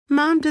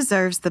Mom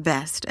deserves the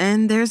best,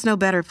 and there's no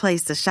better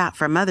place to shop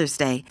for Mother's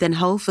Day than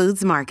Whole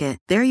Foods Market.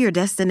 They're your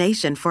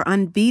destination for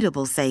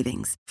unbeatable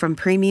savings, from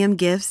premium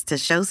gifts to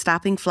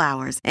show-stopping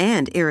flowers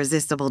and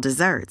irresistible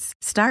desserts.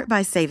 Start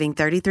by saving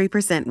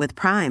 33% with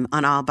Prime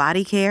on all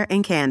body care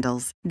and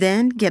candles.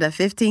 Then get a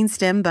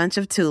 15-stem bunch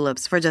of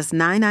tulips for just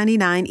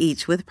 $9.99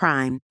 each with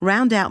Prime.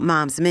 Round out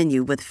Mom's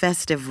menu with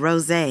festive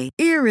rosé,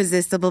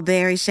 irresistible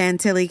berry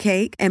chantilly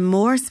cake, and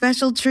more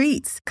special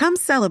treats. Come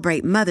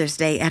celebrate Mother's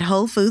Day at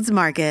Whole Foods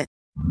Market.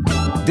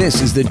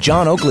 This is the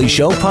John Oakley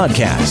Show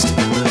podcast.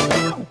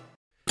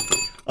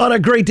 On a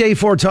great day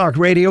for talk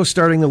radio,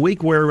 starting the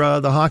week where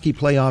the hockey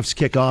playoffs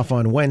kick off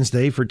on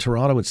Wednesday. For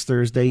Toronto, it's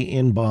Thursday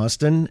in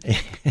Boston,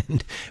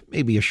 and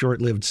maybe a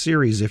short-lived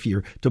series if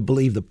you're to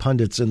believe the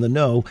pundits in the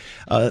know.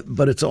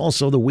 But it's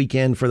also the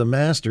weekend for the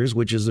Masters,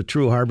 which is a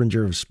true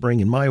harbinger of spring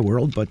in my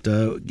world. But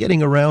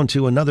getting around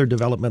to another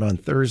development on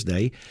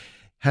Thursday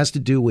has to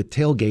do with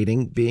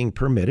tailgating being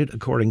permitted,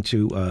 according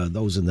to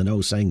those in the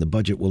know saying the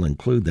budget will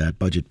include that,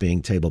 budget being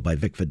tabled by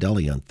Vic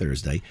Fideli on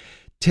Thursday.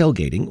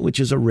 Tailgating, which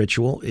is a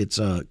ritual. It's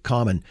a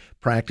common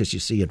practice you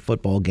see at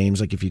football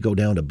games. Like if you go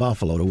down to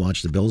Buffalo to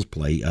watch the Bills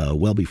play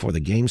well before the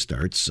game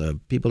starts,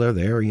 people are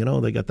there,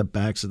 they got the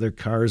backs of their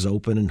cars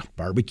open and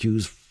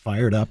barbecues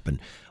fired up and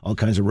all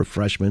kinds of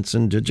refreshments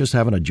and just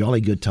having a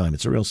jolly good time.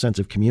 It's a real sense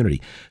of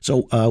community.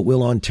 So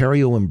will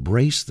Ontario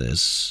embrace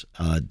this?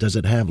 Does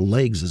it have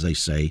legs, as they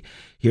say,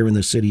 here in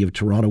the city of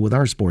Toronto with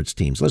our sports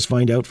teams? Let's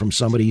find out from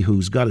somebody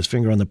who's got his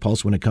finger on the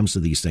pulse when it comes to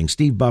these things.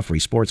 Steve Buffery,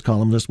 sports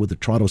columnist with the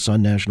Toronto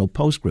Sun National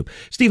Post Group.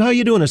 Steve, how are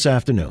you doing this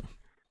afternoon?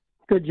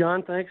 Good,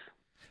 John. Thanks.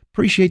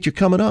 Appreciate you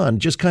coming on.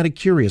 Just kind of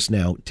curious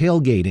now.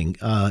 Tailgating,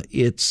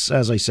 it's,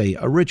 as I say,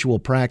 a ritual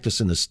practice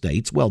in the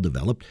States, well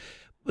developed.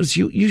 But it's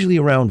usually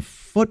around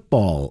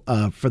football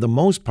for the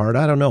most part.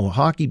 I don't know.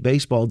 Hockey,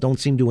 baseball don't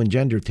seem to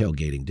engender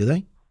tailgating, do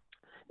they?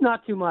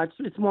 Not too much.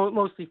 It's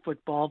mostly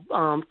football.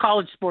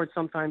 College sports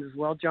sometimes as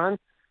well, John.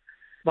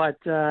 But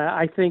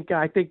I think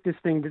this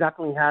thing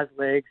definitely has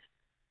legs.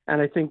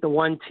 And I think the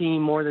one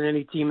team more than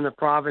any team in the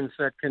province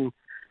that can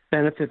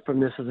benefit from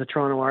this is the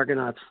Toronto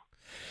Argonauts.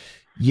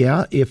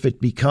 Yeah, if it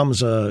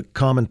becomes a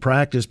common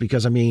practice,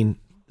 because,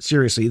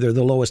 seriously, they're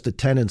the lowest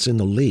attendance in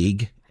the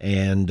league.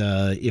 And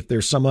if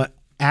there's some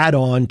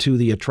add-on to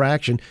the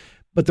attraction,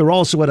 but they're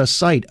also at a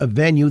site, a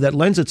venue that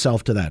lends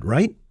itself to that,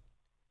 right?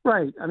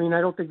 Right. I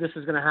don't think this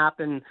is going to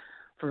happen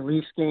for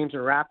Leafs games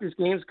or Raptors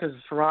games because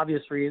for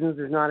obvious reasons,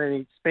 there's not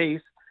any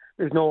space.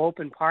 There's no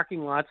open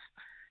parking lots,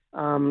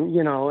 and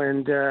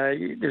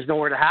there's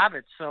nowhere to have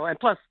it. So, and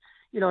plus,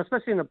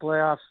 especially in the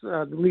playoffs,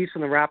 the Leafs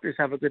and the Raptors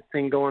have a good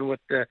thing going with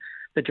the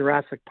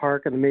Jurassic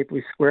Park and the Maple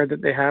Leaf Square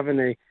that they have, and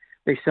they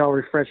sell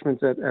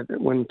refreshments at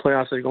when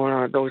playoffs are going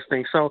on at those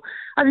things. So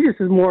I think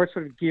this is more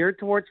sort of geared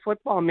towards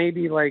football,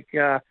 maybe like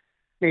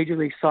Major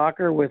League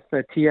Soccer with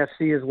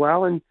TFC as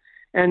well. And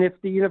if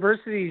the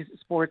universities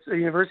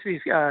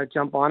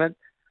jump on it,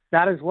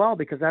 that as well,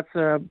 because that's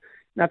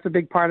a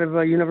big part of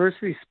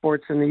university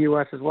sports in the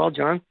U.S. as well,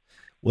 John.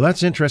 Well,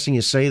 that's interesting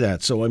you say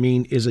that. So,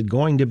 is it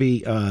going to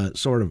be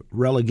sort of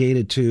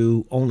relegated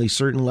to only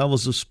certain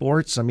levels of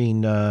sports?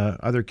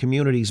 Other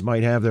communities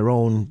might have their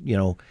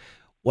own,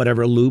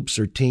 whatever loops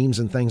or teams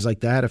and things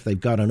like that. If they've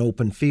got an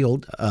open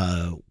field,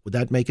 would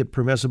that make it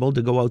permissible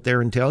to go out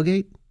there and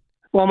tailgate?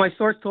 Well, my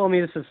source told me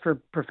this is for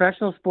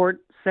professional sport,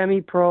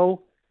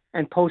 semi-pro,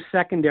 and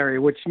post-secondary,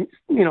 which,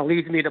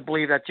 leads me to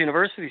believe that's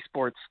university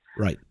sports.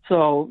 Right.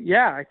 So,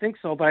 yeah, I think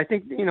so. But I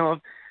think,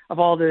 of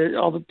all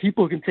the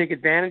people who can take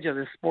advantage of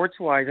this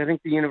sports-wise, I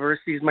think the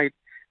universities might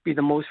be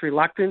the most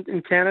reluctant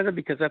in Canada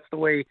because that's the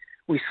way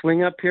we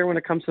swing up here when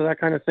it comes to that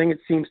kind of thing, it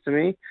seems to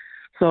me.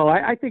 So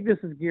I think this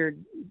is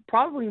geared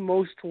probably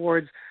most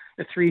towards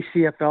the three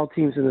CFL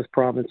teams in this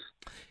province.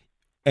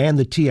 And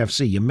the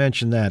TFC, you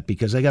mentioned that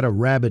because they got a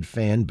rabid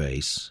fan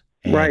base.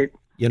 And, right.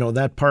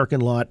 That parking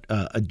lot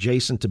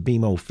adjacent to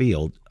BMO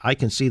Field, I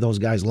can see those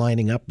guys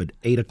lining up at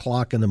 8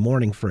 o'clock in the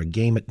morning for a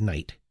game at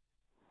night.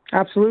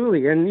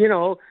 Absolutely. And,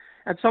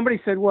 and somebody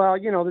said, well,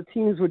 the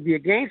teams would be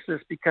against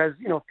this because,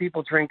 if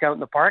people drink out in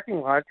the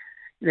parking lot,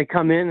 they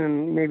come in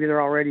and maybe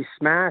they're already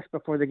smashed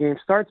before the game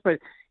starts. But,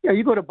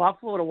 you go to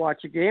Buffalo to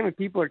watch a game and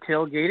people are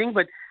tailgating,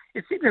 but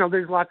it's,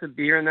 there's lots of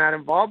beer and that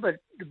involved. But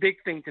the big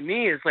thing to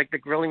me is like the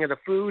grilling of the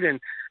food, and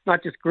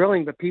not just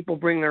grilling, but people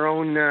bring their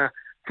own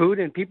food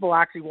and people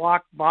actually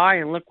walk by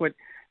and look what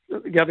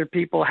the other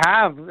people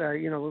have,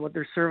 what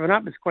they're serving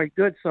up is quite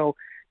good. So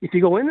if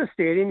you go in the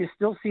stadium, you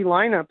still see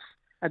lineups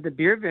at the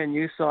beer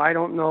venue. So I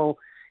don't know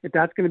if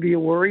that's going to be a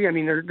worry.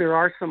 There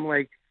are some,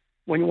 like,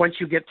 once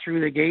you get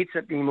through the gates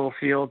at BMO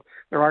Field,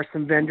 there are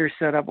some vendors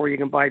set up where you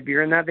can buy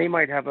beer, and that they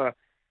might have a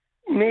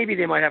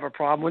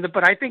problem with it.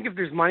 But I think if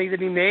there's money to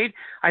be made,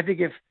 I think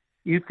if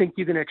you think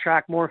you can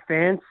attract more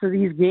fans to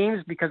these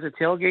games because of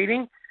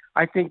tailgating,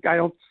 I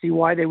don't see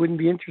why they wouldn't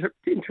be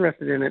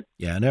interested in it.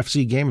 Yeah, an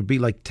FC game would be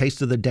like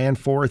Taste of the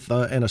Danforth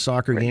and a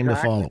soccer game to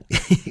follow.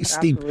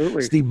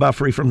 Steve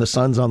Buffery from the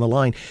Sun's on the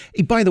line.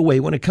 Hey, by the way,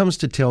 when it comes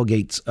to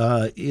tailgates,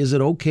 is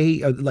it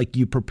okay, like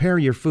you prepare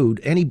your food,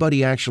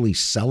 anybody actually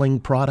selling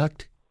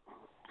product?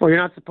 Well, you're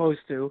not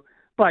supposed to.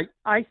 But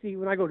I see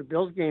when I go to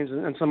Bills games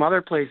and some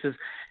other places,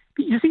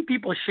 you see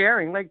people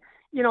sharing. Like,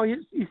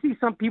 you see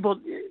some people,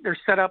 they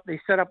set up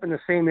in the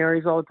same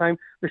areas all the time.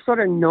 They're sort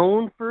of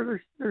known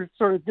for their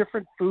sort of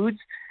different foods.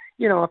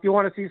 If you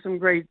want to see some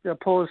great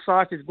Polish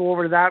sausage, go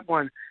over to that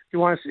one. If you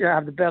want to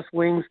have the best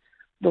wings,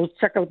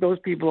 check out those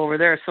people over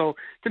there. So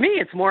to me,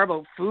 it's more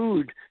about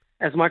food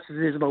as much as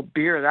it is about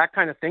beer, that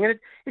kind of thing. And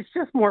it's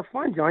just more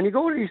fun, John. You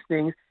go to these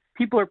things,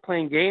 people are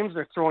playing games,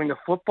 they're throwing the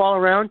football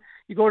around.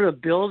 You go to a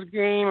Bills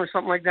game or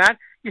something like that,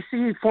 you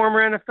see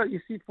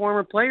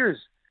former players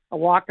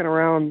walking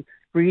around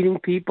greeting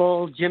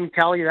people, Jim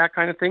Kelly, that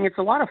kind of thing. It's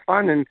a lot of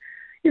fun. And,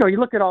 you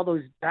look at all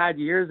those bad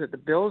years that the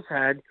Bills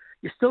had,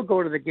 you still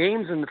go to the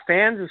games and the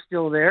fans are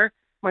still there.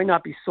 Might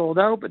not be sold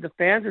out, but the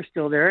fans are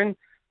still there. And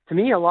to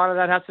me, a lot of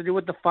that has to do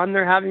with the fun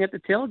they're having at the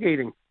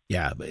tailgating.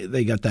 Yeah,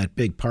 they got that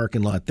big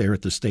parking lot there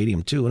at the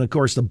stadium, too. And, of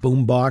course, the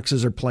boom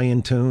boxes are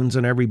playing tunes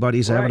and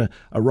everybody's having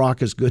a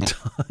raucous good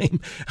time.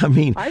 I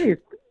mean,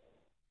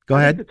 go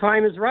ahead. The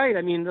time is right.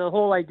 I mean, the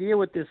whole idea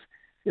with this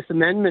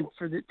amendment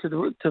to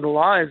the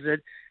law is that,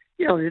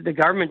 the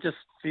government just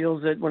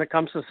feels that when it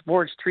comes to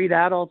sports, treat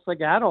adults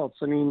like adults.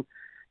 I mean,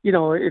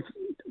 if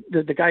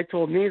the guy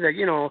told me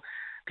that,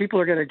 people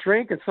are going to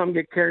drink and some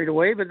get carried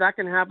away, but that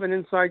can happen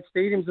inside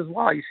stadiums as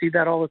well. You see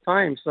that all the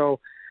time. So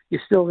you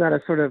still got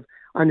to sort of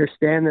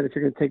understand that if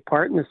you're going to take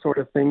part in this sort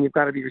of thing, you've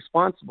got to be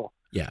responsible.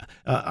 Yeah,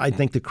 I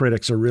think the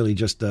critics are really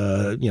just,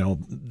 they're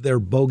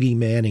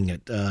bogeymanning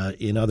it.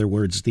 In other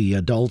words, the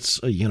adults,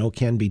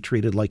 can be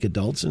treated like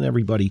adults and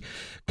everybody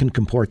can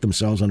comport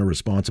themselves in a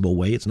responsible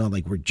way. It's not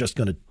like we're just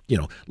going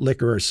to,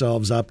 liquor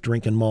ourselves up,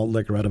 drinking malt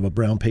liquor out of a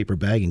brown paper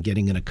bag and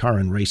getting in a car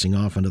and racing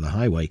off onto the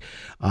highway.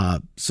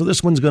 So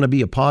this one's going to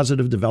be a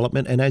positive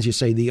development. And as you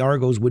say, the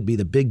Argos would be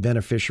the big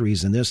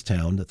beneficiaries in this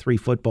town. The 3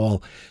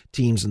 football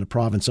teams in the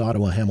province,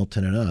 Ottawa,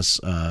 Hamilton, and us,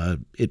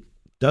 it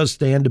does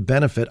stand to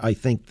benefit, I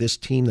think, this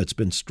team that's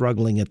been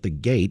struggling at the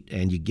gate,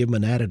 and you give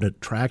them an added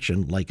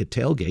attraction like a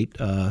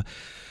tailgate.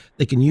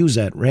 They can use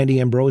that. Randy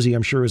Ambrosi,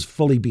 I'm sure, is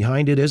fully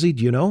behind it, is he?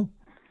 Do you know?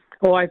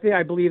 Oh, I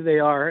believe they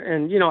are.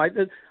 And,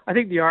 I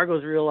think the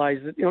Argos realize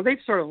that, they've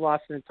sort of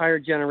lost an entire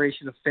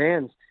generation of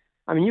fans.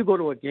 I mean, you go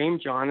to a game,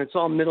 John, it's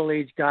all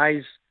middle-aged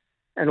guys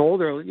and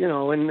older,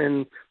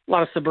 and a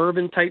lot of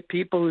suburban-type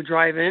people who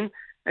drive in.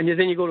 And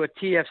then you go to a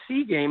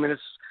TFC game, and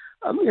it's,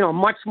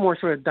 much more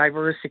sort of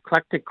diverse,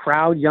 eclectic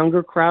crowd,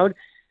 younger crowd.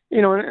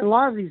 And a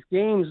lot of these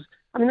games,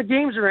 I mean, the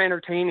games are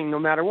entertaining no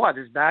matter what.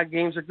 There's bad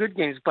games or good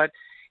games. But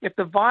if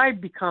the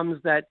vibe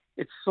becomes that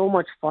it's so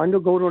much fun to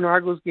go to an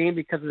Argos game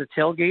because of the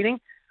tailgating,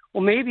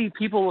 well, maybe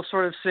people will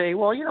sort of say,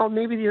 well,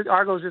 maybe the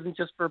Argos isn't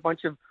just for a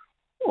bunch of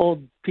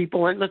old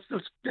people, and let's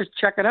just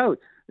check it out.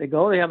 They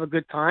go, they have a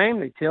good time,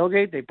 they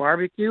tailgate, they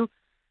barbecue.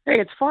 Hey,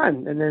 it's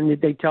fun. And then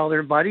they tell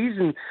their buddies.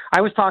 And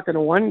I was talking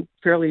to one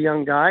fairly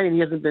young guy, and he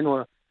hasn't been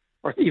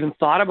or even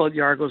thought about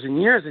the Argos in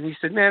years. And he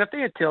said, man, if they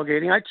had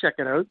tailgating, I'd check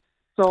it out.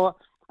 So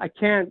I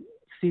can't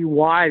see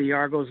why the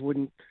Argos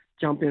wouldn't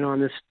jump in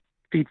on this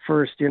feet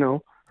first,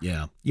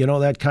 Yeah.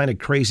 That kind of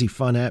crazy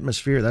fun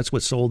atmosphere, that's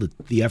what sold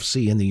the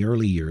FC in the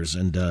early years.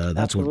 And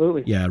that's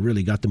Absolutely. what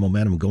really got the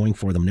momentum going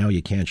for them. Now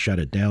you can't shut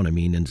it down. I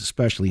mean, and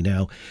especially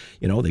now,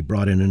 they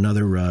brought in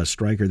another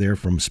striker there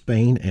from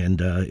Spain,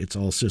 and it's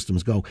all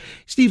systems go.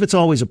 Steve, it's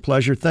always a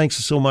pleasure. Thanks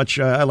so much.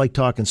 I like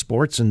talking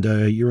sports, and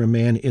you're a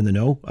man in the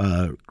know.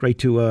 Great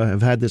to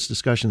have had this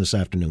discussion this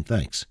afternoon.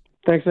 Thanks.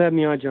 Thanks for having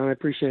me on, John. I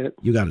appreciate it.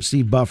 You got it.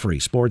 Steve Buffery,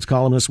 sports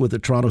columnist with the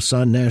Toronto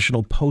Sun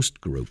National Post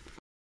Group.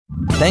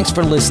 Thanks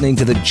for listening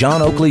to the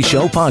John Oakley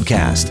Show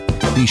podcast.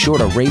 Be sure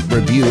to rate,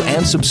 review,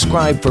 and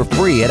subscribe for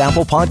free at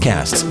Apple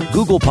Podcasts,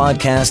 Google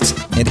Podcasts,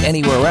 and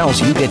anywhere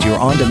else you get your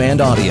on-demand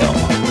audio.